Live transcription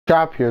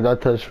strap here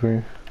that touched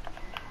me.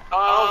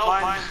 Oh,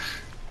 mine.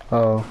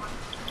 Oh.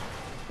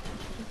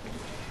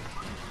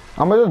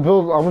 I'm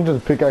gonna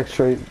just pickaxe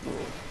straight.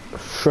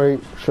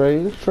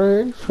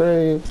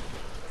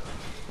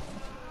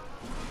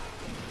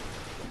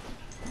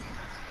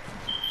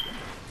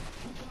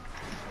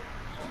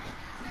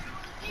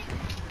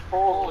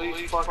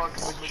 Holy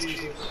fucking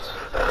Jesus.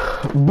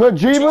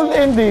 Bejeebus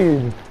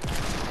indeed.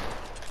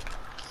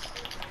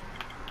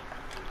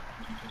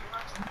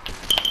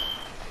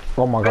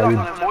 Oh my god, you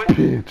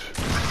bitch.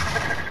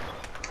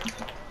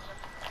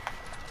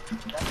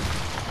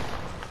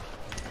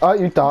 Oh,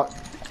 you thought.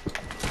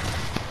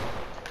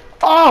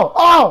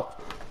 Oh!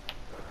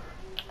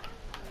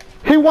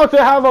 He wants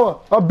to have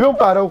a build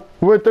battle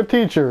with the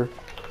teacher.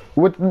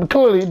 With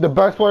clearly the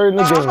best player in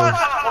the game.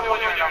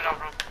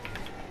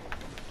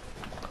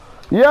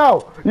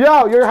 Yo,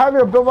 you're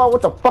having a build battle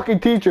with the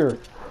fucking teacher.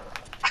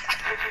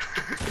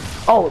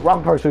 Oh,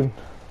 wrong person.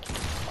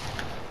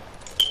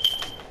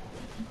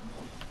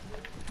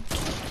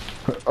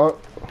 Oh,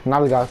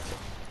 now we got.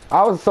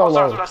 I was so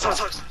low. I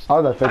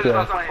was at 50.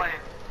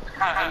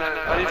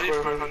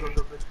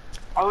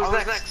 I was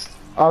next.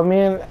 Me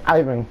and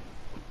Ivan.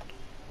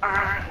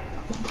 Alright.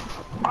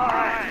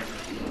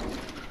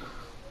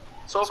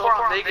 So far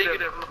I'm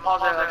negative.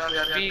 Positive actually.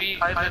 I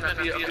beat Ivan. I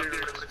beat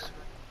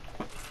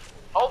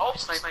Oh,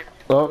 snipe.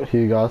 Oh,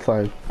 he got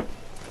side.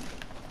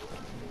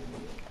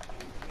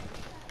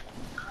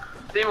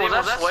 Damn, was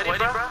that sweaty,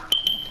 bro?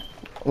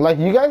 Like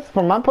you guys,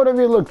 from my point of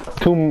view, look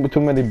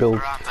too many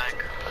builds.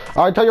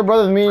 Alright, tell your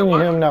brothers me and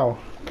him now.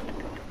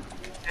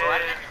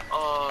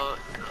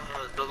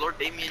 The Lord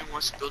Damien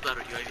wants to build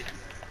battle you, Ivan.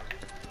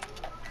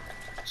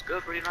 It's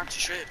good, bro. You're not too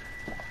straight.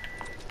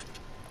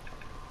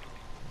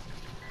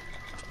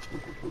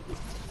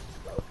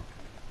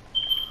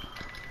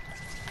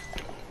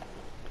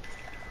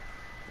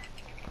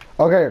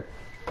 Okay.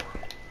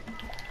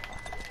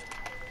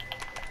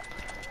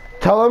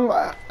 Tell him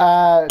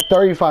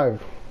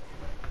 35.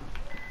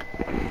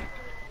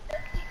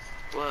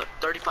 What?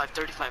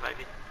 35,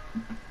 Ivan.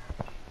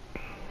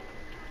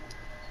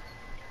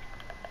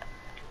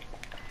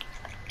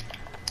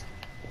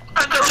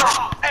 And the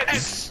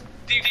X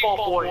default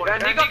boy.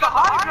 And he got the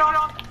high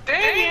ground.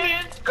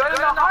 Damien got in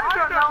the high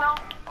ground now.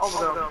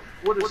 Oh no.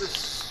 What is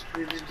this?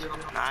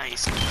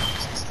 Nice.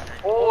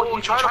 Oh,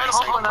 he tried to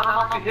compliment. I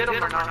don't know if you hit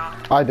him or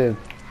not. I did.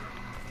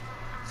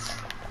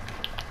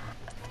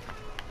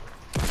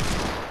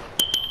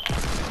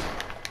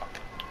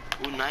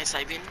 Ooh, nice,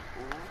 Ivan. Ooh.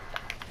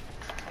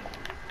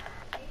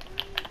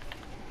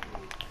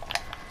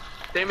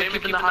 Damien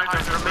keeping the high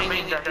ground,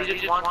 remaining that he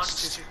just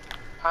wants to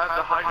have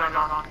the high ground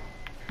on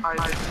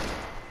Ivan.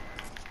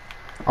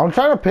 I'm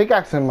trying to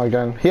pickaxe him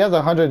again. He has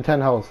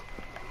 110 health.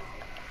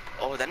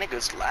 Oh, that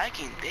nigga's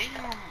lagging.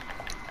 Damn.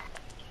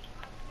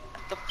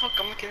 What the fuck?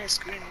 I'm looking at his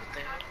screen. What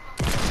the hell?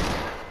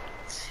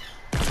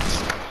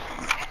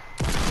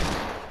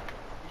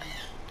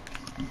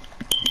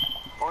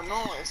 Oh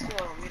no, esto,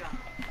 mira.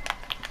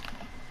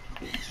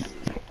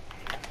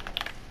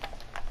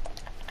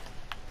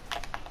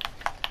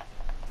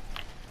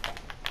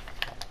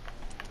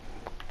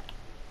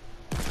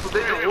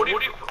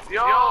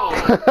 Yo!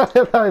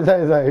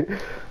 Sorry. You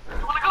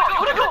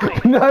wanna go?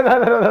 No.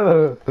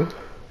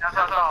 That's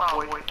not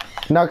boy.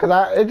 No,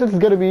 cause it's just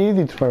gonna be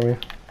easy for me.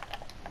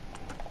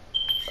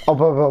 Oh,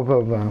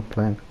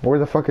 plan. Where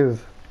the fuck is?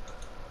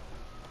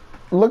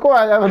 Look where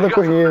I am and look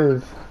where he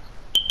is.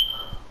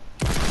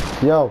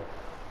 Yo,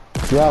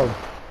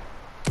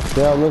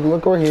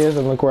 look where he is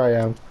and look where I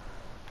am.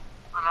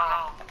 I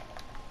know.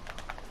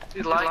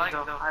 He's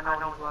lagging though. I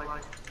know he's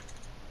lagging.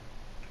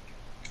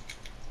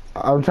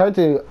 I'm trying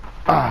to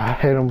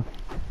hit him.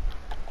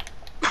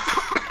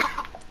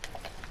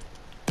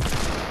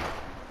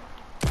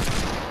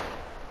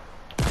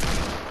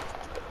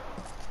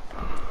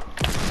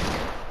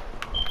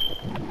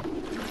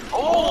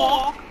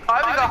 Oh,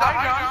 I think the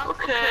high ground.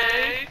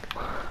 Okay.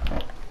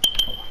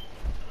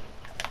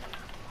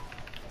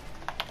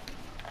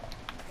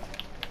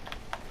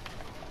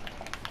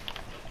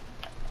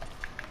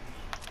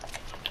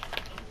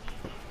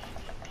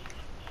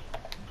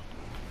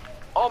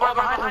 Oh, right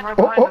behind him,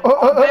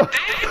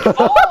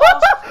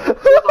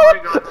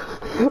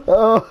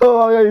 Oh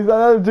my god, he's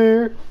not that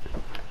dude.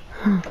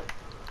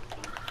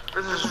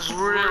 This is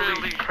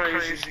really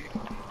crazy.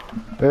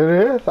 It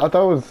is? I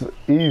thought it was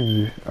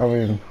easy. I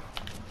mean...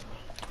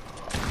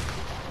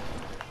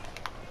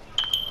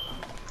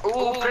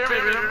 Ooh,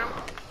 pyramid.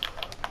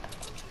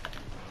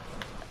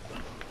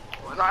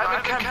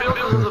 I can't build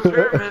this as a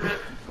pyramid.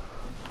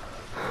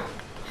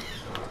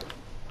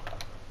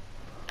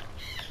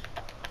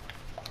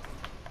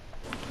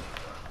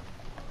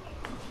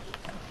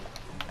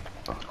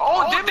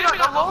 Oh, damn it, I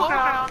got low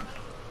ground.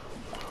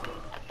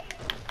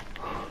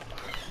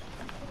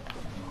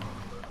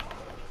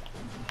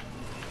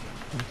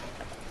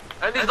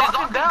 And he's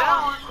knocking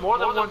down more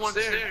than one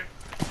stair.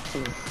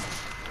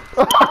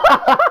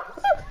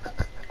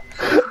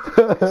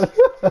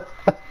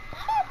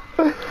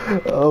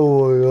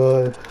 Oh my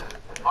god.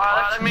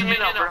 Alright, let's meet me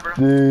now, bro.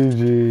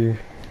 GG.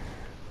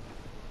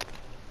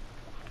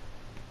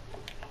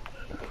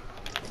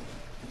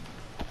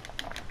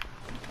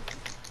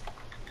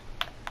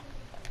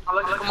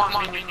 Alex, come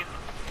on, minion.